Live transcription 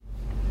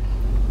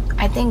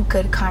I think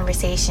good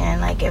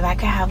conversation, like if I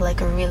could have like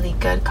a really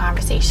good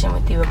conversation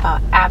with you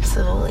about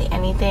absolutely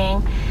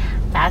anything,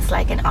 that's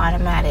like an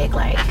automatic,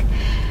 like,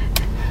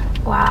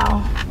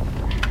 wow.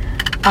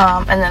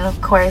 And then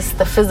of course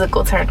the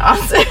physical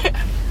turn-ons.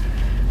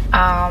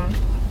 But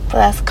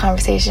that's a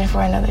conversation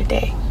for another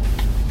day.